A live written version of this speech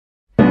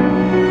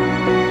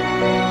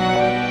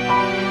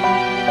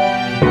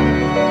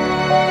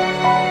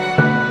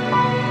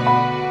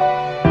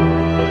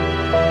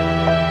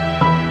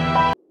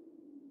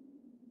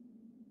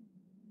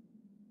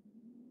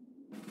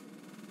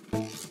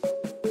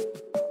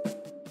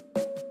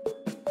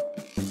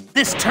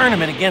This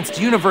tournament against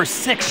Xenoverse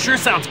 6 sure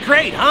sounds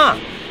great, huh?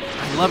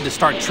 I'd love to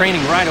start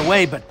training right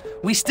away, but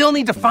we still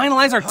need to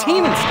finalize our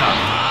team and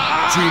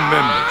stuff. Team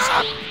members.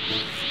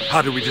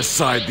 How do we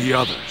decide the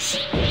others?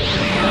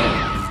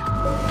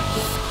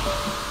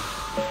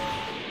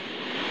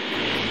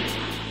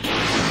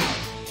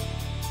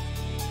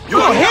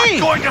 Oh,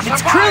 hey!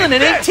 It's Krillin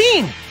at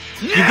 18!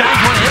 You guys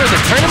want to enter the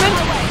tournament?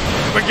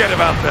 Forget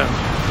about them.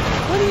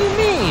 What do you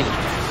mean?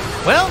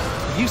 Well,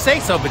 if you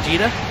say so,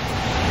 Vegeta.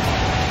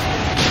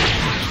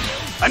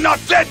 I'm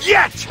not dead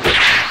yet!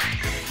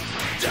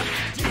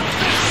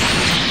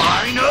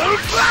 Final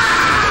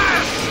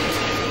Clash!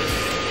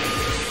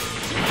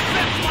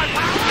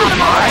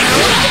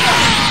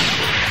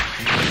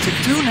 What to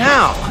do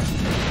now?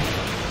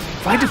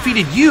 If I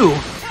defeated you,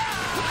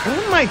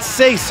 Krillin might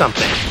say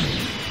something.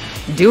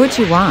 Do what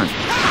you want,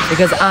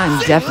 because I'm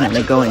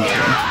definitely going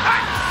to.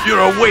 You're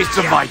a waste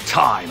of my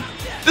time.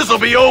 This'll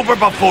be over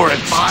before it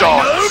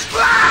starts.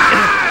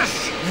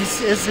 This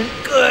isn't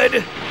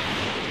good.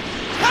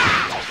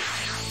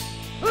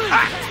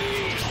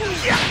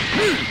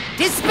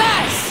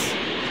 Disperse!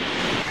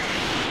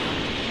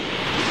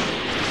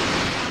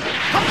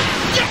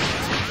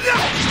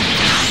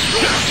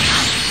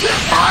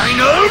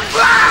 Final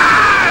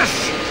Flash!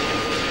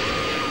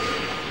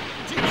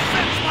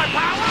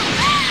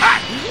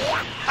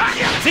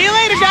 See you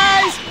later,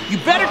 guys! You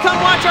better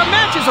come watch our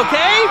matches,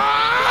 okay?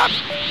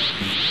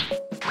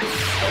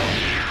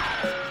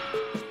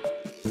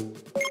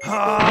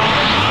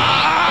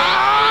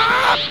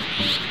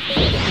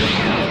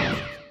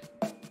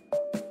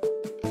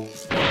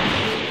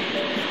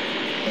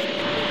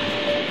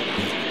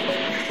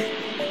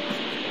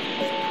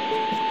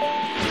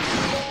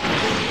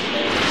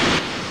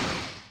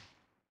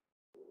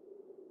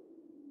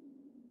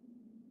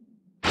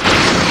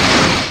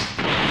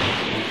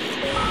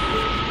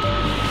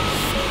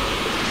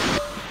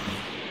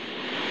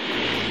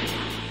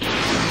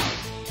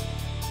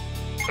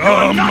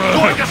 You're not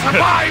going to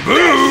survive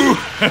Boo!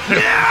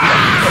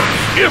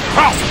 If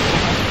possible,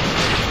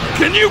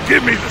 can you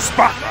give me the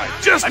spotlight?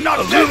 Just I'm not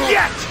a little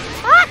yet!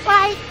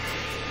 Spotlight?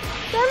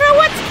 Don't know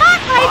what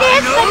spotlight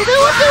is, but Boo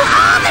will do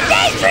all the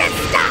dangerous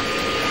stuff!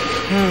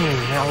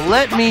 Now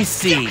let me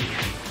see.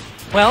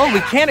 Well, we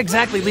can't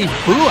exactly leave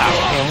Boo out,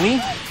 can we?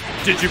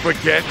 Did you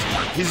forget?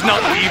 He's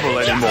not evil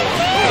anymore.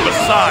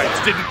 Besides,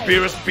 didn't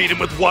Beerus beat him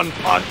with one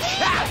punch?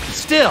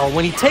 Still,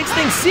 when he takes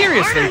things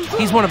seriously,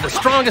 he's one of the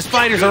strongest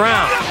fighters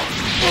around.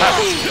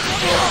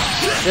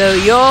 So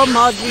you're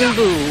Majin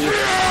Buu,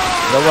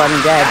 the one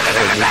Dad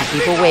told you to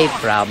keep away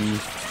from.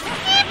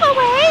 Keep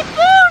away?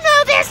 Boo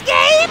know this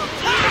game!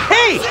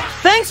 Hey,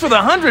 thanks for the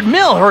 100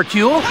 mil,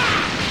 Hercule.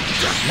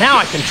 Now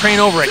I can train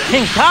over at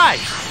King Kai,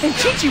 and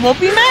Chi-Chi won't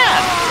be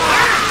mad.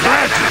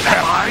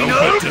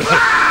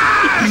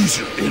 Use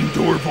your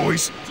indoor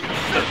voice.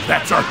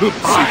 That's our hook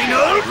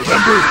secret,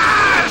 remember?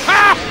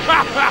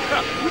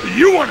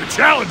 You want to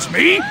challenge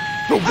me?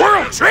 The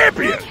world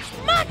champion!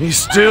 He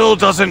still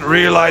doesn't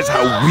realize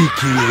how weak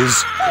he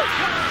is.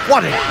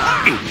 What an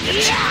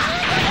idiot!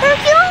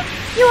 Hercule,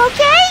 you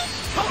okay?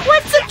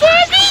 Want some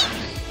candy?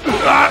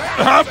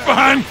 I'm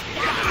fine.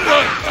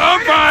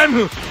 I'm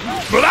fine.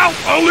 But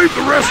I'll leave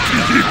the rest to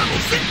you.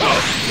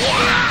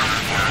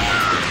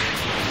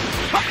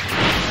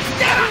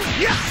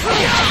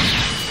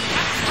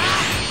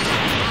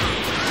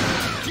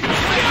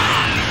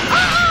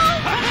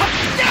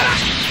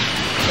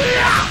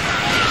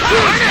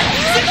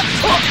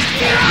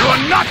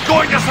 You're not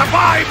going to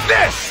survive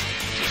this!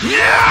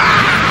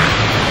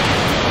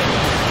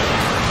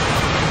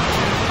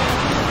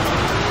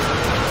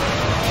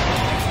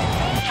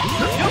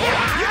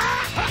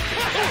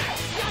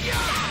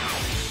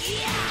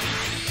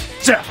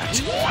 Damn it!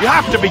 You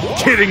have to be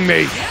kidding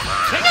me!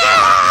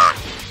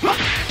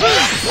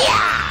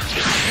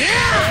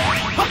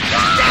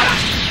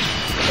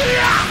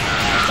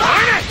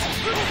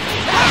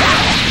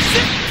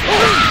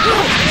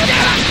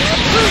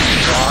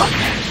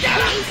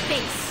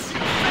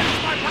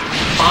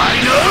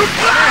 Final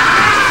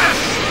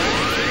Flash!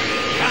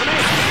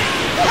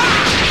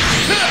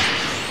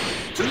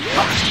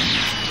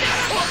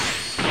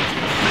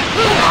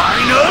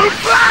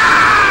 Final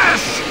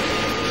Flash!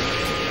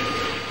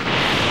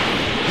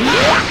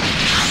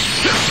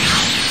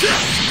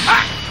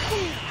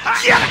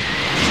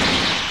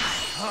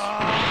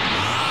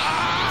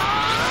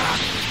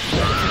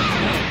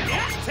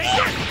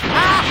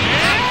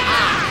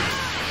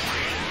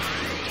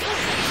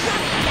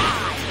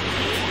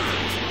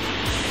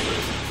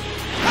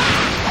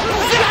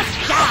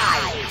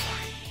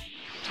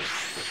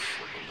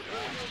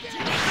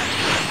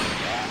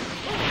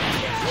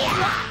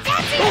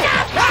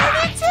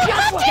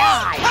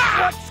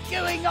 What's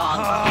going on?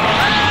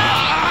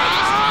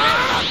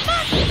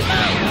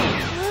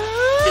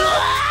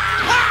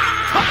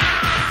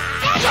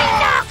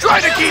 Try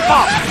to keep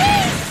up!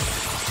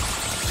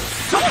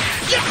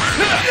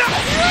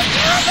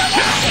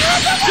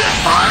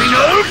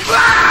 Final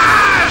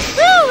Flash!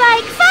 Boo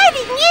like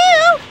fighting you!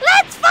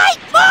 Let's fight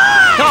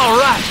more! All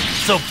right,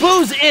 so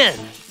Boo's in.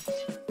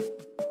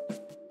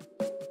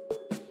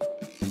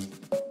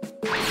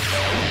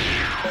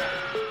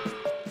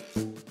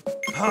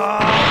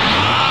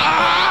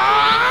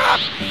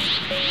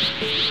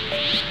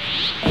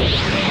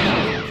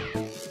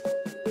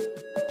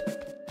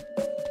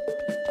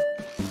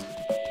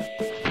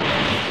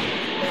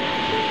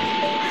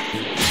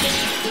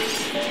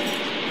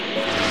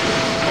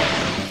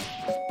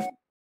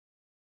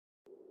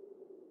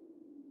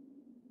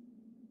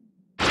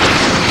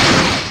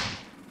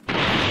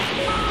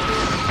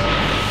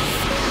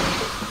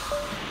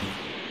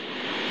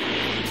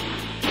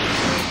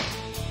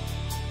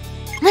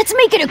 Let's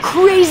make it a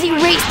crazy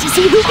race to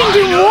see who can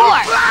do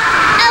more.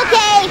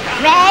 Okay,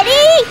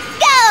 ready,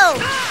 go!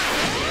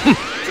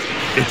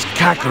 It's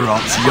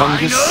Kakarot's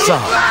youngest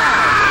son.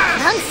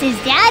 Trunks'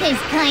 dad is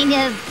kind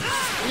of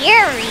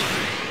scary.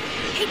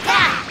 Hey,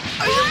 Dad,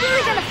 are you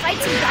really gonna fight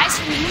some guys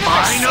from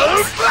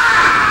Xenoverse 6?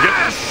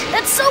 Yes.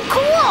 That's so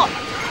cool!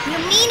 You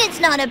mean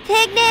it's not a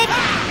picnic?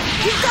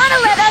 You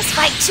gotta let us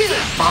fight too.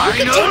 We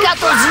can take out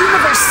those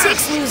Xenoverse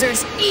 6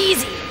 losers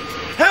easy.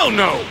 Hell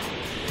no!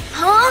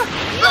 Huh?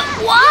 But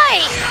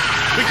why?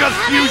 Because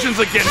fusion's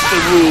against the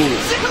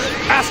rules.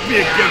 Ask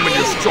me again when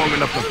you're strong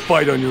enough to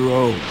fight on your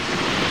own.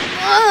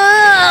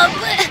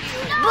 But...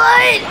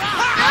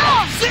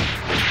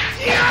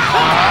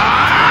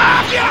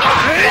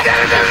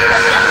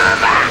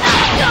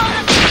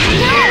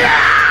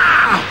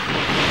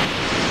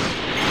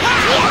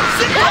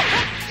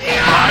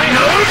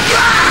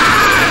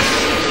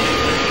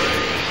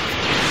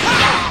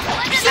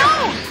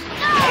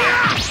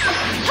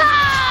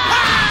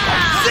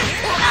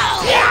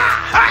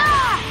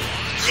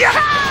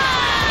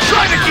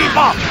 Try to keep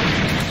up!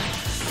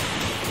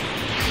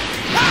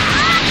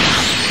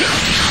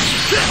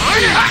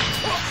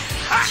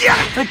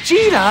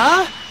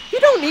 Vegeta, you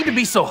don't need to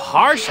be so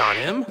harsh on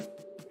him.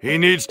 He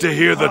needs to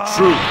hear the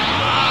truth.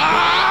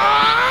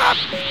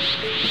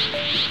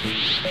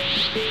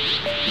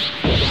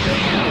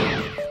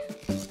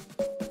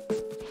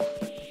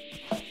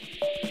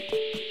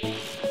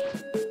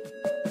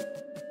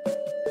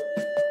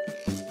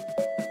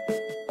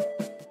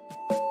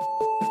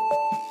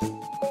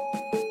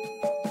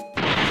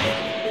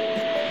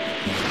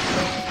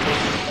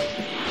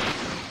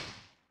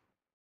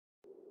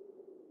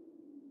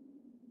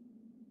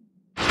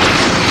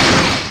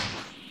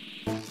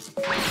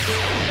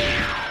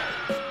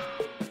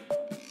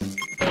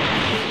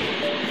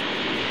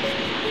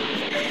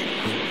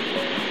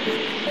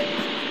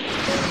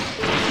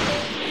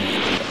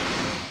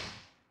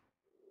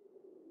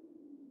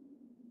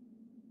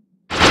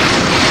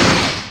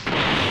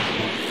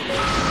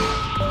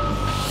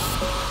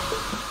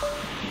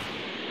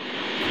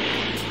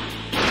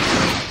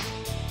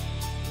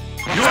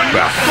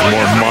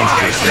 More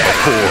monsters than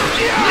before.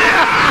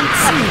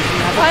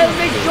 I'll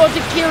make sure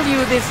to kill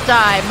you this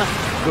time,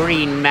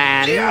 Green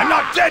Man. I'm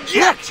not dead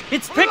yet! Look,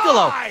 it's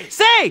Piccolo.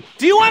 Say,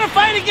 do you want to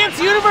fight against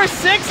Xenoverse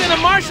 6 in a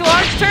martial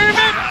arts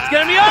tournament? It's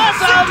gonna be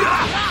awesome!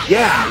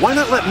 Yeah, why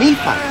not let me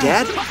fight,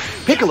 Dad?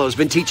 Piccolo's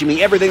been teaching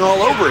me everything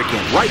all over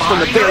again, right from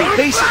the very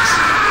basics.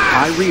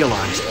 I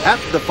realized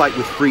after the fight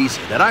with Frieza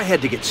that I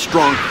had to get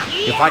stronger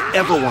if I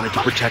ever wanted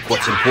to protect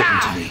what's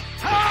important to me.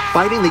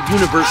 Fighting the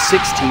Xenoverse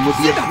 6 team would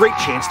be a great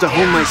chance to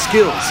hone my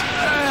skills.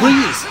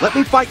 Please, let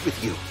me fight with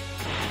you.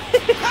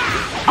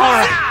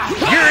 Alright,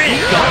 you're in,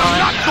 I'm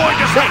not going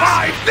to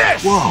survive this!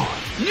 Whoa,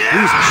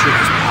 Frieza sure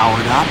is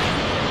powered up.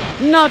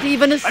 Not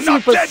even a I'm not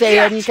Super dead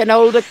Saiyan yet. can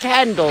hold a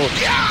candle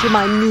to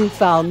my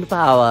newfound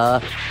power.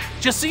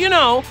 Just so you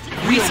know,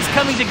 Reese is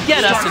coming to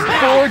get us in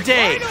 4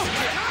 days.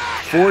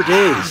 4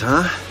 days,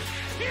 huh?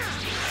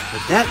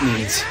 But that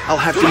means I'll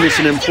have to miss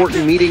an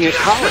important meeting at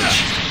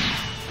college.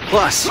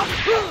 Plus,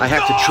 I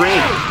have to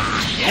train.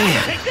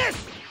 Man,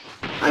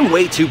 I'm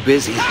way too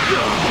busy.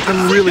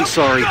 I'm really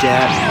sorry,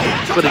 Dad,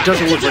 but it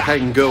doesn't look like I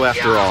can go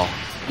after all.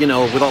 You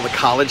know, with all the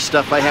college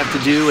stuff I have to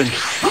do and...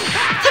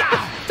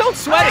 Don't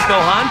sweat it,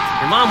 Gohan.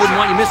 Your mom wouldn't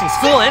want you missing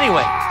school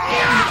anyway.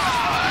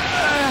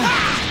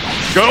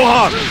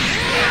 Gohan,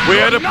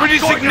 we had a pretty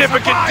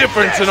significant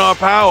difference in our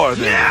power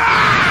then.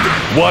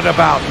 What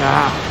about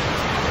now?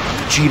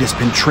 Vegeta's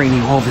been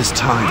training all this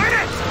time.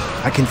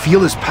 I can feel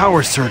his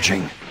power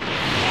surging.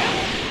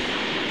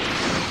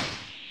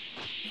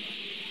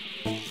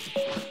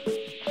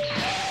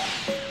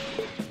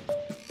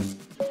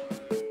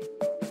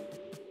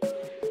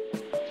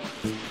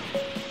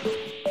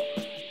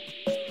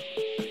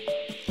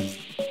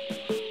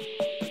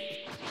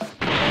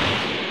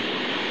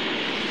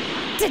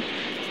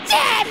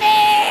 Damn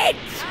it!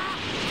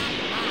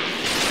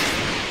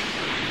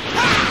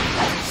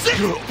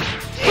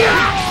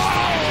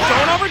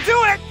 Don't overdo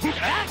it!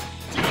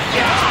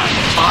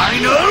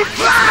 Final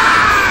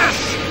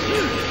Flash!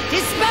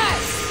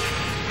 Disperse!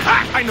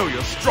 I know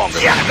you're stronger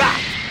than that!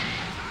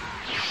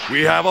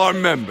 We have our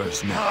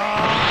members now.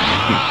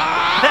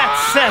 That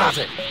settles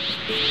it!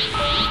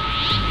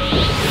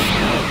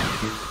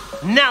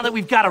 Now that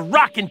we've got a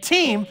rockin'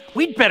 team,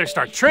 we'd better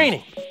start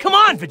training. Come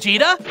on,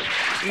 Vegeta!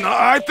 No,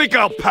 I think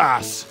I'll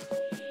pass.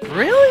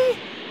 Really?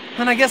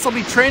 Then I guess I'll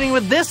be training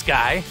with this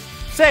guy.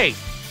 Say,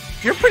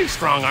 you're pretty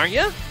strong, aren't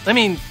you? I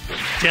mean,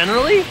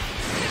 generally?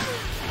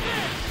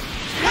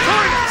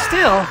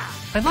 Still,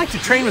 I'd like to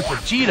train with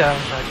Vegeta,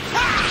 but...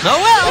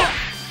 Oh well!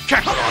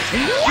 Kakarot,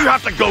 you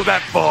have to go that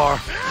far.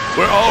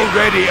 We're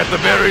already at the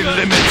very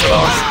limits of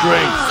our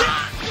strength.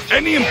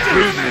 Any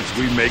improvements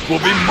we make will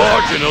be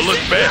marginal at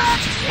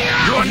best.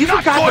 Have you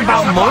forgotten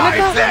about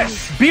Monica?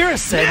 Beerus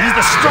said he's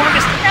the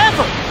strongest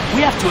ever!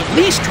 We have to at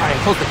least try and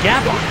close the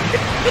gap on him.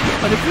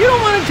 But if you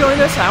don't want to join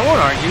us, I won't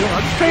argue.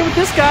 I'll just train with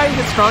this guy and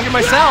get stronger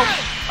myself.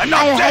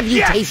 I'll have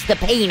you taste the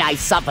pain I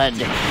suffered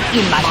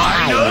in my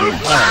time in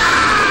hell.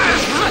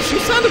 Gosh, you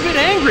sound a bit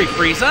angry,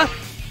 Frieza.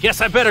 Guess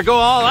I better go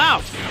all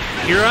out.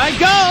 Here I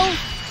go!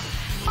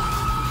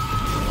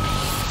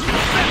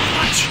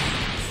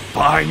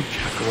 Fine,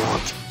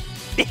 Kakarot.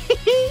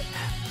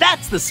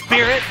 That's the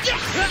spirit!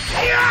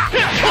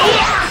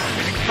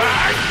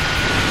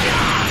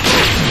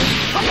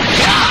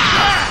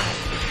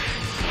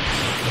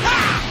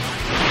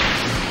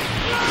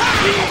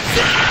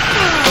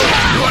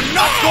 You're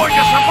not going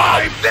to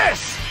survive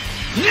this!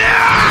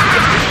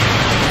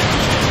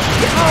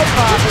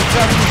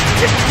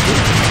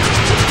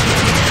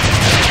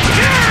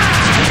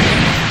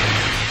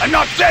 I'm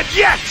not dead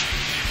yet!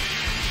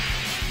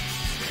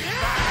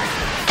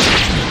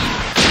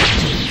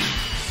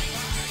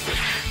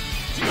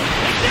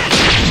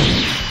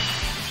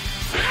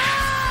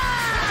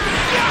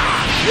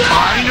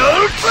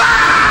 Final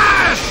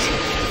Flash!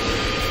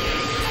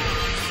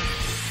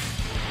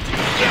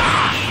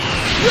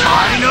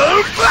 Final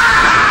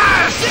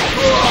Flash!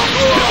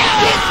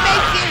 This may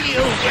kill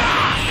you!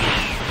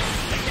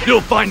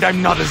 You'll find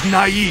I'm not as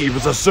naive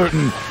as a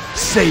certain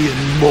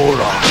Saiyan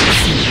moron.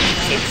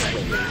 Since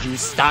when did you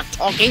start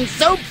talking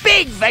so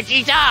big,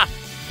 Vegeta?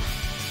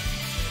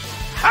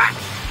 Ha!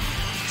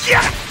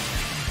 Yeah!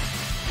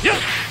 Yeah!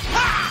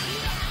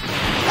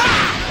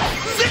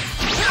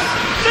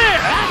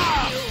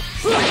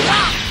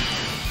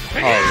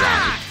 All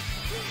right.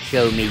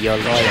 Show me your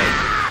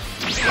loyalty.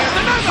 You'll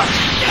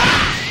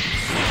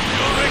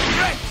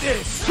regret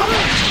this!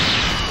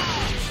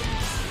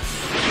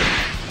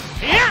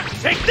 Here,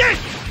 take this!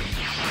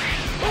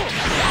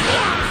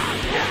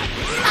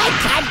 I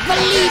can't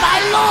believe I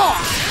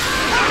lost!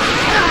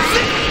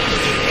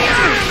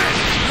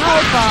 How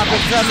far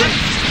from it?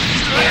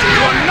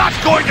 You're not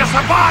going to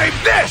survive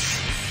this!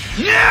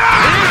 It isn't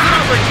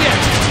over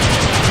yet!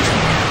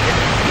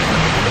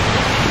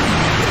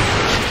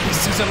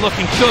 This isn't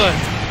looking good.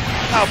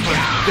 How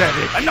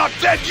pathetic! I'm not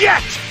dead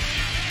yet!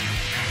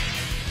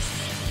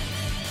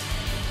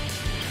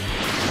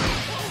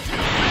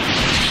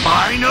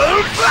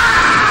 Final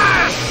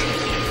Flash!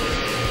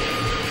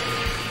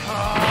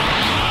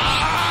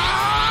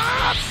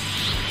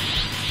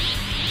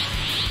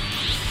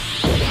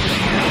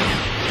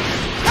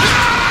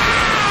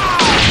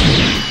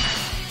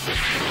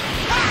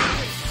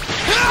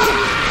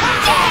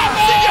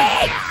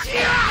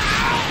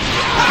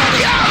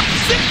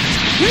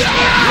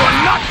 You're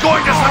not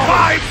going to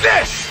survive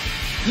this!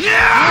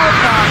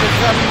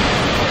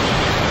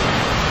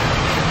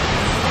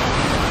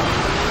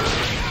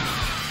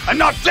 I'm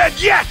not dead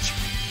yet!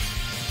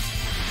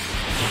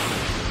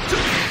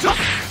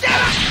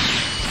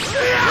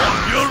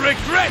 You'll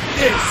regret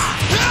this!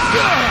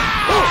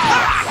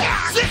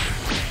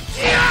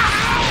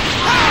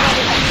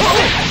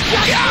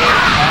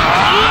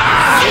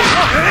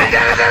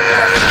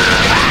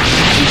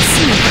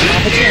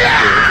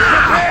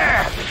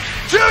 Prepare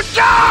to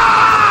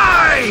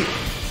die!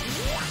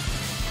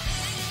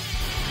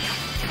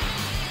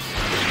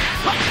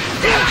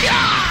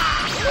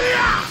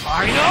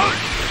 Final!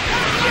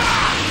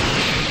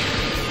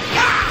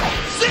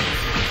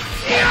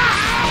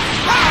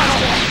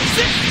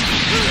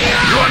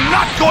 You're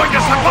not going to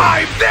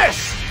survive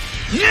this!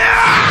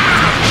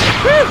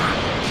 Whew!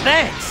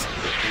 Thanks.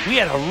 We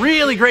had a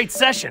really great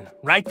session,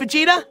 right,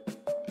 Vegeta?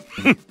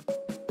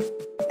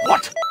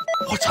 What?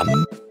 What's a...